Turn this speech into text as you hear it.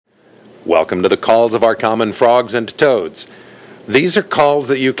Welcome to the calls of our common frogs and toads. These are calls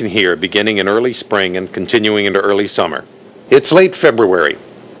that you can hear beginning in early spring and continuing into early summer. It's late February,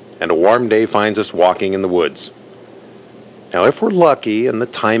 and a warm day finds us walking in the woods. Now, if we're lucky and the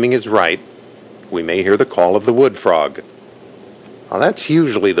timing is right, we may hear the call of the wood frog. Now, that's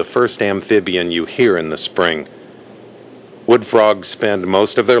usually the first amphibian you hear in the spring. Wood frogs spend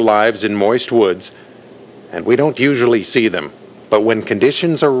most of their lives in moist woods, and we don't usually see them. But when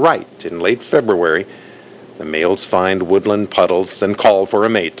conditions are right in late February, the males find woodland puddles and call for a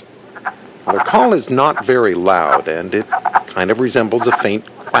mate. Their call is not very loud, and it kind of resembles a faint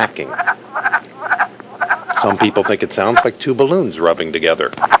quacking. Some people think it sounds like two balloons rubbing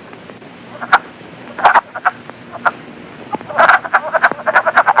together.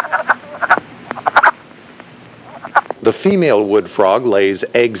 The female wood frog lays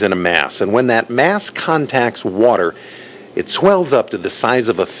eggs in a mass, and when that mass contacts water, it swells up to the size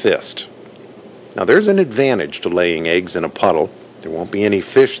of a fist. Now, there's an advantage to laying eggs in a puddle. There won't be any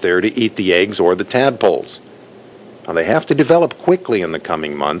fish there to eat the eggs or the tadpoles. Now, they have to develop quickly in the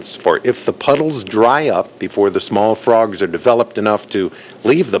coming months, for if the puddles dry up before the small frogs are developed enough to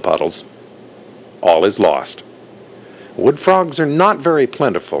leave the puddles, all is lost. Wood frogs are not very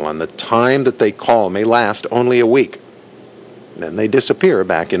plentiful, and the time that they call may last only a week. Then they disappear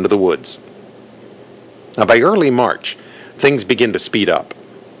back into the woods. Now, by early March, things begin to speed up.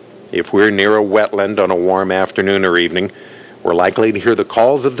 If we're near a wetland on a warm afternoon or evening, we're likely to hear the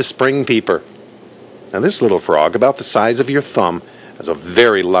calls of the spring peeper. Now, this little frog, about the size of your thumb, has a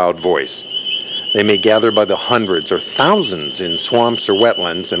very loud voice. They may gather by the hundreds or thousands in swamps or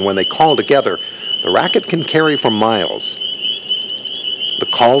wetlands, and when they call together, the racket can carry for miles. The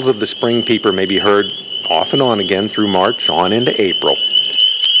calls of the spring peeper may be heard off and on again through March on into April.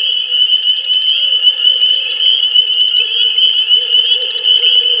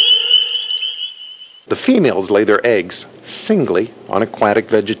 The females lay their eggs singly on aquatic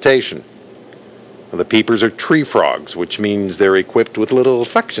vegetation. The peepers are tree frogs, which means they're equipped with little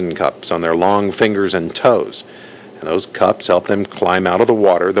suction cups on their long fingers and toes. And those cups help them climb out of the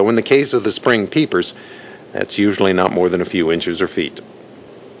water, though in the case of the spring peepers, that's usually not more than a few inches or feet.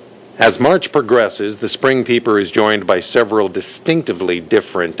 As March progresses, the spring peeper is joined by several distinctively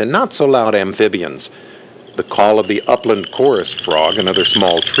different and not so loud amphibians. The call of the upland chorus frog, another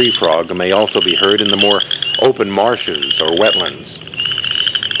small tree frog, may also be heard in the more open marshes or wetlands.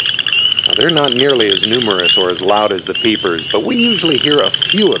 Now, they're not nearly as numerous or as loud as the peepers, but we usually hear a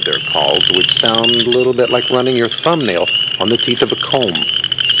few of their calls, which sound a little bit like running your thumbnail on the teeth of a comb.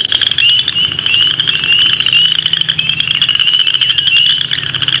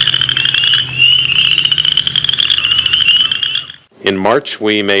 In March,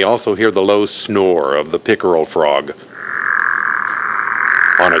 we may also hear the low snore of the pickerel frog.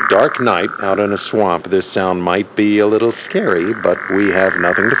 On a dark night out in a swamp, this sound might be a little scary, but we have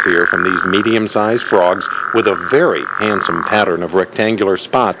nothing to fear from these medium-sized frogs with a very handsome pattern of rectangular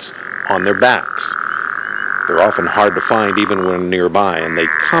spots on their backs. They're often hard to find even when nearby, and they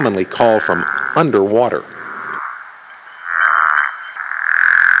commonly call from underwater.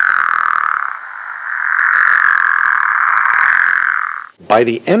 By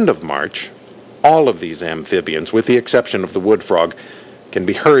the end of March, all of these amphibians, with the exception of the wood frog, can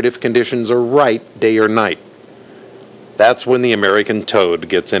be heard if conditions are right day or night. That's when the American toad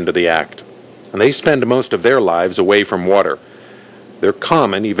gets into the act, and they spend most of their lives away from water. They're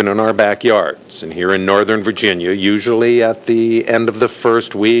common even in our backyards, and here in northern Virginia, usually at the end of the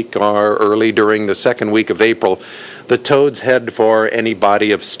first week or early during the second week of April, the toads head for any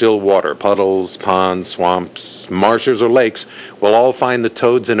body of still water. Puddles, ponds, swamps, marshes, or lakes will all find the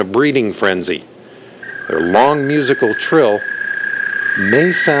toads in a breeding frenzy. Their long musical trill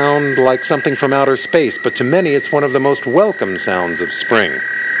may sound like something from outer space, but to many it's one of the most welcome sounds of spring.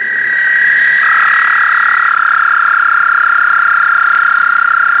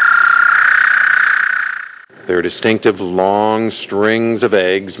 Their distinctive long strings of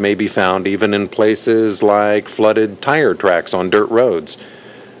eggs may be found even in places like flooded tire tracks on dirt roads.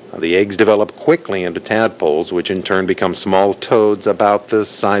 The eggs develop quickly into tadpoles, which in turn become small toads about the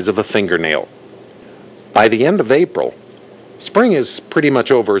size of a fingernail. By the end of April, spring is pretty much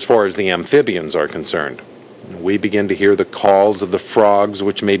over as far as the amphibians are concerned. We begin to hear the calls of the frogs,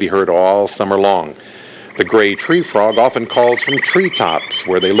 which may be heard all summer long. The gray tree frog often calls from treetops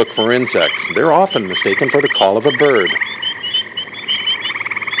where they look for insects. They're often mistaken for the call of a bird.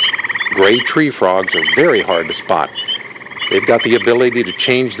 Gray tree frogs are very hard to spot. They've got the ability to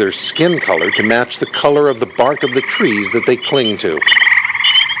change their skin color to match the color of the bark of the trees that they cling to.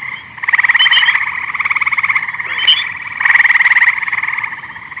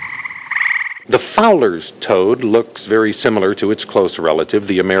 The Fowler's toad looks very similar to its close relative,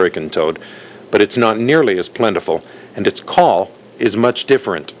 the American toad, but it's not nearly as plentiful, and its call is much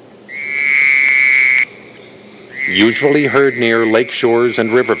different. Usually heard near lake shores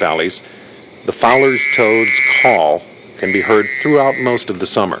and river valleys, the Fowler's toad's call can be heard throughout most of the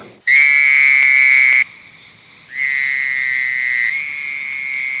summer.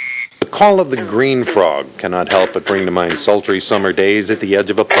 The call of the green frog cannot help but bring to mind sultry summer days at the edge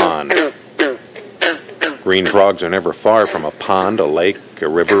of a pond. Green frogs are never far from a pond, a lake, a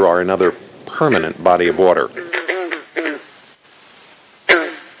river, or another permanent body of water.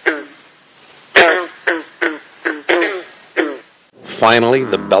 Finally,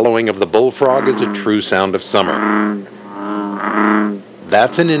 the bellowing of the bullfrog is a true sound of summer.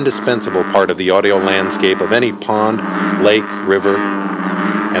 That's an indispensable part of the audio landscape of any pond, lake, river,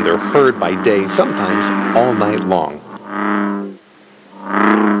 and they're heard by day, sometimes all night long.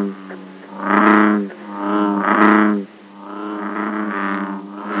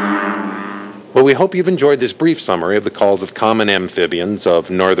 Well, we hope you've enjoyed this brief summary of the calls of common amphibians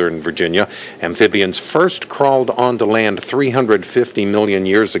of northern Virginia. Amphibians first crawled onto land 350 million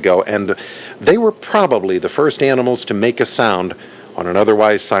years ago, and they were probably the first animals to make a sound on an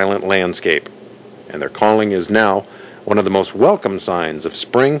otherwise silent landscape. And their calling is now one of the most welcome signs of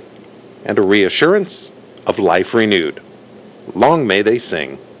spring and a reassurance of life renewed. Long may they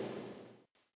sing.